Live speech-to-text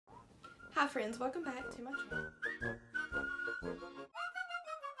Hi friends, welcome back to my channel.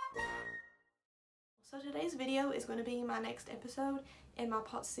 So today's video is going to be my next episode in my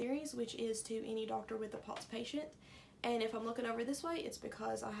P.O.T.S series, which is to any doctor with a P.O.T.S patient. And if I'm looking over this way, it's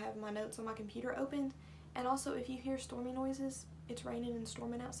because I have my notes on my computer opened. And also, if you hear stormy noises, it's raining and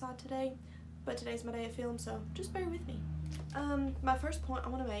storming outside today, but today's my day of film, so just bear with me. My first point I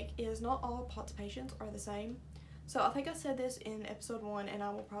want to make is not all P.O.T.S patients are the same. So I think I said this in episode 1, and I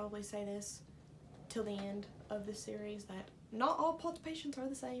will probably say this till the end of this series, that not all P.O.T.S patients are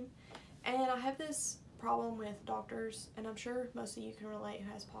the same. And I have this problem with doctors, and I'm sure most of you can relate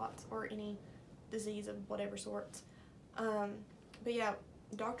who has P.O.T.S or any disease of whatever sorts. But yeah,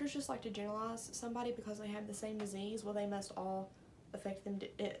 doctors just like to generalize somebody because they have the same disease. Well, they must all affect them.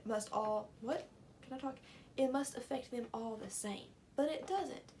 It must affect them all the same, but it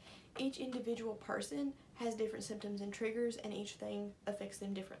doesn't. Each individual person has different symptoms and triggers, and each thing affects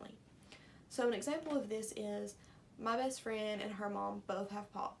them differently. So an example of this is my best friend and her mom both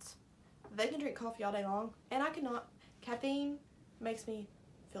have P.O.T.S. They can drink coffee all day long, and I cannot. Caffeine makes me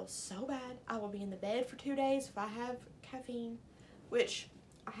feel so bad. I will be in the bed for 2 days if I have caffeine, which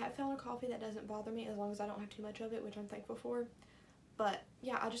I have found a coffee that doesn't bother me as long as I don't have too much of it, which I'm thankful for. But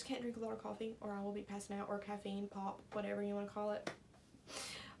yeah, I just can't drink a lot of coffee or I will be passing out, or caffeine, pop, whatever you want to call it.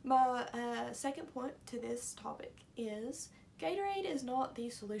 My second point to this topic is Gatorade is not the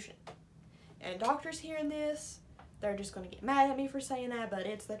solution. And doctors hearing this, they're just going to get mad at me for saying that, but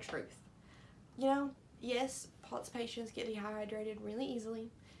it's the truth. You know, yes, P.O.T.S patients get dehydrated really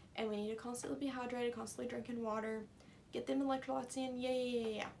easily, and we need to constantly be hydrated, constantly drinking water, get them electrolytes in,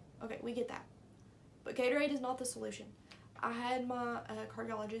 yeah. Okay, we get that. But Gatorade is not the solution. I had my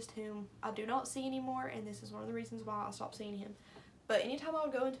cardiologist, whom I do not see anymore, and this is one of the reasons why I stopped seeing him. But anytime I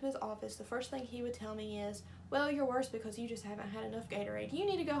would go into his office, the first thing he would tell me is, well, you're worse because you just haven't had enough Gatorade. You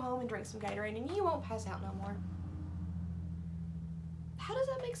need to go home and drink some Gatorade and you won't pass out no more. How does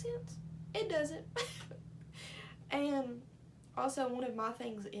that make sense? It doesn't. And also, one of my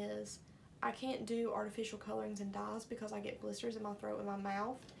things is I can't do artificial colorings and dyes because I get blisters in my throat and my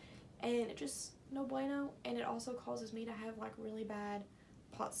mouth, and it just no bueno. And it also causes me to have like really bad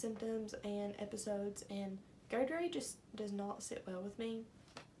P.O.T.S symptoms and episodes, and Gatorade just does not sit well with me.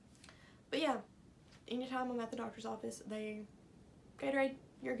 But yeah, anytime I'm at the doctor's office, Gatorade,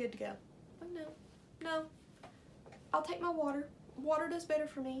 you're good to go. Like, no, I'll take my water. Water does better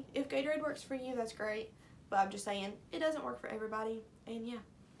for me. If Gatorade works for you, that's great. But I'm just saying, it doesn't work for everybody. And yeah.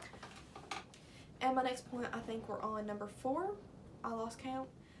 And my next point, I think we're on number 4. I lost count.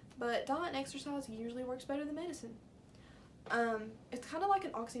 But diet and exercise usually works better than medicine. It's kind of like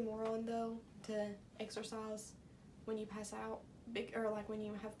an oxymoron, though, to exercise when you pass out, or like when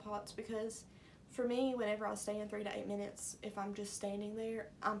you have P.O.T.S, because for me, whenever I stay in 3 to 8 minutes, if I'm just standing there,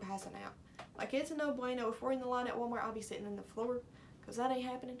 I'm passing out. Like, it's a no bueno. If we're in the line at Walmart, I'll be sitting on the floor, because that ain't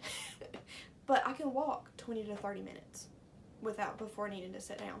happening. But I can walk 20 to 30 minutes before needing to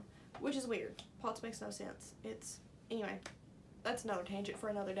sit down, which is weird. P.O.T.S makes no sense. Anyway, that's another tangent for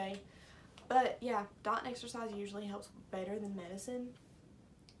another day. But yeah, diet and exercise usually helps better than medicine,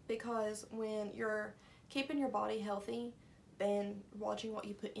 because when you're keeping your body healthy, then watching what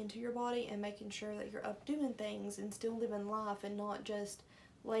you put into your body and making sure that you're up doing things and still living life and not just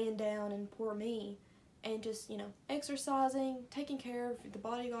laying down and poor me, and just, you know, exercising, taking care of the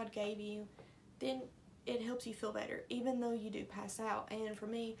body God gave you, then it helps you feel better, even though you do pass out. And for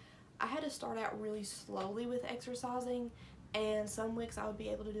me, I had to start out really slowly with exercising, and some weeks I would be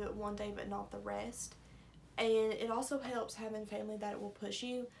able to do it one day but not the rest. And it also helps having family that will push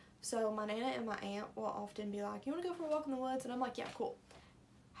you. So my Nana and my aunt will often be like, you want to go for a walk in the woods? And I'm like, yeah, cool.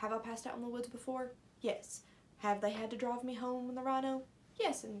 Have I passed out in the woods before? Yes. Have they had to drive me home in the Rhino?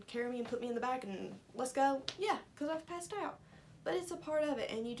 Yes. And carry me and put me in the back and let's go? Yeah, because I've passed out. But it's a part of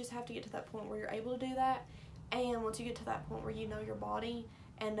it, and you just have to get to that point where you're able to do that. And once you get to that point where you know your body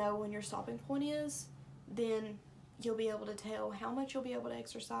and know when your stopping point is, then you'll be able to tell how much you'll be able to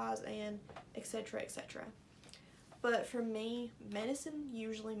exercise, and etc, etc. But for me, medicine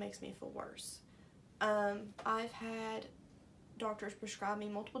usually makes me feel worse. I've had doctors prescribe me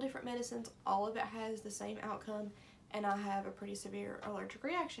multiple different medicines. All of it has the same outcome, and I have a pretty severe allergic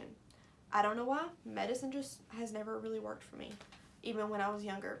reaction. I don't know why. Medicine just has never really worked for me. Even when I was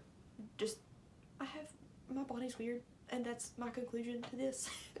younger. My body's weird, and that's my conclusion to this.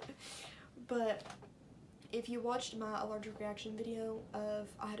 But if you watched my allergic reaction video of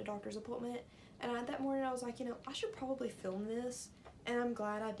I had a doctor's appointment, and that morning I was like, you know, I should probably film this, and I'm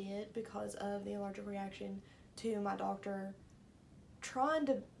glad I did, because of the allergic reaction to my doctor trying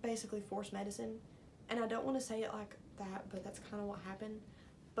to basically force medicine. And I don't want to say it like that, but that's kind of what happened.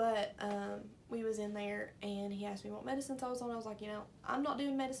 But we was in there and he asked me what medicines I was on. I was like, you know, I'm not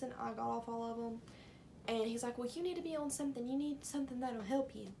doing medicine. I got off all of them. And he's like, well, you need to be on something. You need something that'll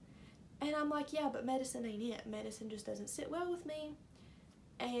help you. And I'm like, yeah, but medicine ain't it. Medicine just doesn't sit well with me.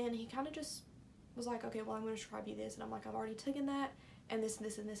 And he kind of just was like, okay, well, I'm going to prescribe you this. And I'm like, I've already taken that. And this and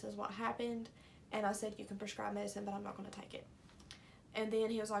this and this is what happened. And I said, you can prescribe medicine, but I'm not going to take it. And then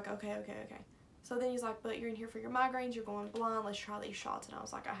he was like, okay. So then he's like, but you're in here for your migraines. You're going blind. Let's try these shots. And I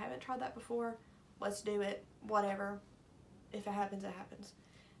was like, I haven't tried that before. Let's do it. Whatever. If it happens, it happens.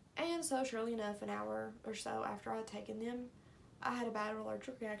 And so, surely enough, an hour or so after I had taken them, I had a bad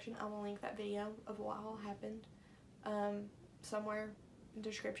allergic reaction. I will link that video of what all happened somewhere in the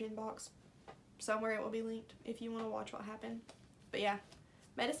description box. Somewhere it will be linked if you want to watch what happened. But yeah,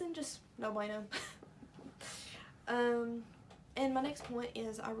 medicine, just no bueno. And my next point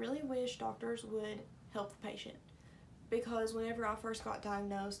is I really wish doctors would help the patient. Because whenever I first got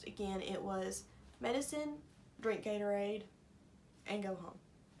diagnosed, again, it was medicine, drink Gatorade, and go home.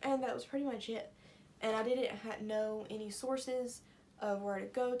 And that was pretty much it. And I didn't know any sources of where to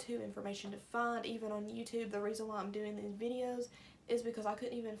go to, information to find, even on YouTube. The reason why I'm doing these videos is because I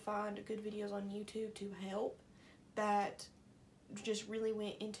couldn't even find good videos on YouTube to help that just really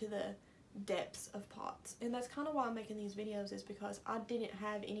went into the depths of POTS. And that's kind of why I'm making these videos, is because I didn't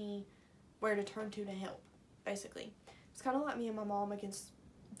have anywhere to turn to help, basically. It's kind of like me and my mom against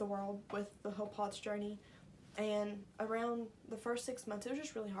the world with the whole POTS journey. And around the first 6 months, it was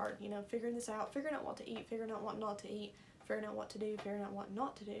just really hard, you know, figuring this out, figuring out what to eat, figuring out what not to eat, figuring out what to do, figuring out what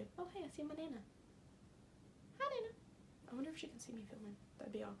not to do. Oh, hey, I see my Nana. Hi, Nana. I wonder if she can see me filming.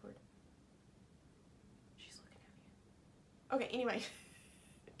 That'd be awkward. She's looking at me. Okay, anyway.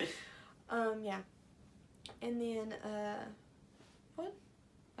 Yeah. And then, what?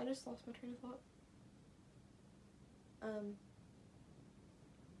 I just lost my train of thought.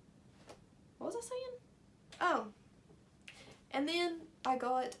 What was I saying? Oh, and then I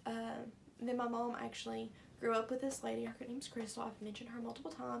got, then my mom actually grew up with this lady. Her name's Crystal. I've mentioned her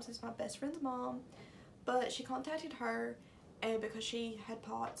multiple times. It's my best friend's mom. But she contacted her, and because she had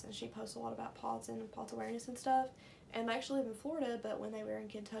POTS, and she posts a lot about POTS and POTS awareness and stuff. And they actually live in Florida, but when they were in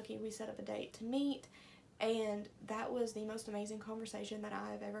Kentucky, we set up a date to meet. And that was the most amazing conversation that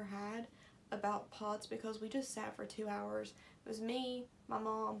I have ever had about POTS, because we just sat for 2 hours. It was me, my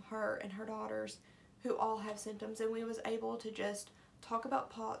mom, her, and her daughters, who all have symptoms, and we was able to just talk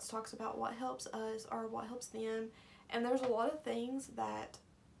about POTS, talks about what helps us or what helps them. And there's a lot of things that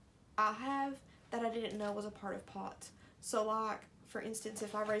I have that I didn't know was a part of POTS. So like, for instance,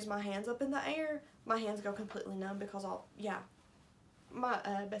 if I raise my hands up in the air, my hands go completely numb because my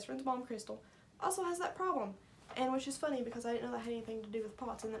best friend's mom, Crystal, also has that problem. And which is funny because I didn't know that had anything to do with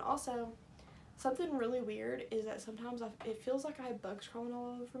POTS. And then also, something really weird is that sometimes it feels like I have bugs crawling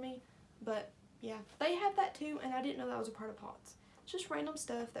all over me, but yeah, they have that too, and I didn't know that was a part of POTS. It's just random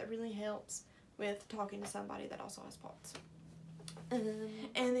stuff that really helps with talking to somebody that also has POTS.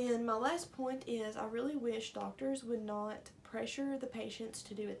 And then my last point is I really wish doctors would not pressure the patients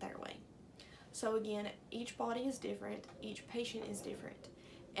to do it their way. So again, each body is different, each patient is different,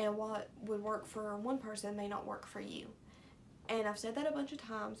 and what would work for one person may not work for you. And I've said that a bunch of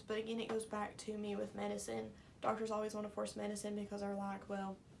times, but again, it goes back to me with medicine. Doctors always want to force medicine because they're like,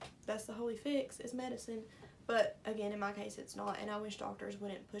 well, that's the holy fix, is medicine. But again, in my case, it's not, and I wish doctors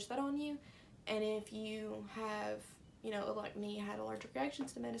wouldn't push that on you. And if you have, you know, like me, had allergic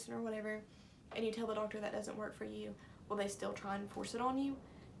reactions to medicine or whatever, and you tell the doctor that doesn't work for you, will they still try and force it on you?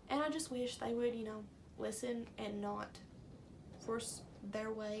 And I just wish they would, you know, listen and not force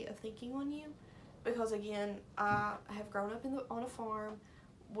their way of thinking on you. Because again, I have grown up on a farm.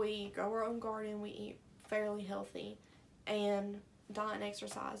 We grow our own garden. We eat fairly healthy, and diet and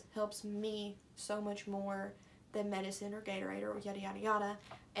exercise helps me so much more than medicine or Gatorade or yada yada yada.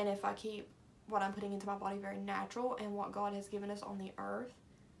 And if I keep what I'm putting into my body very natural and what God has given us on the earth,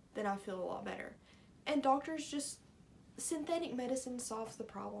 then I feel a lot better. And doctors just, synthetic medicine solves the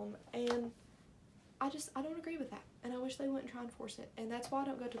problem, and I don't agree with that, and I wish they wouldn't try and force it. And that's why I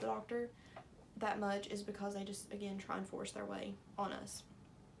don't go to the doctor that much, is because they just, again, try and force their way on us.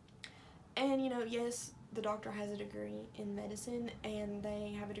 And, you know, yes, the doctor has a degree in medicine, and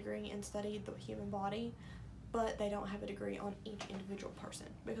they have a degree in studying the human body, but they don't have a degree on each individual person,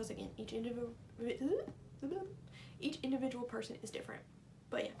 because again, each individual person is different.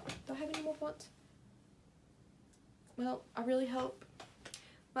 But yeah, don't have any more points. Well, I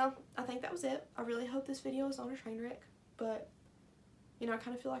think that was it. I really hope this video is not a train wreck, but you know, I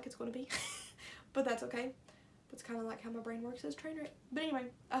kind of feel like it's going to be. But that's okay. That's kind of like how my brain works as a train wreck. But anyway,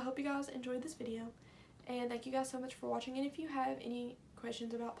 I hope you guys enjoyed this video, and thank you guys so much for watching. And if you have any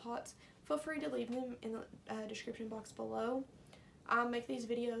questions about POTS, feel free to leave them in the description box below. I make these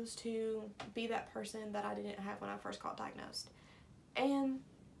videos to be that person that I didn't have when I first got diagnosed. And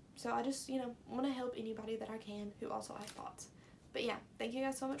so I just, want to help anybody that I can who also has POTS. But yeah, thank you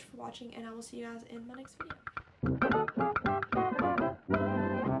guys so much for watching, and I will see you guys in my next video.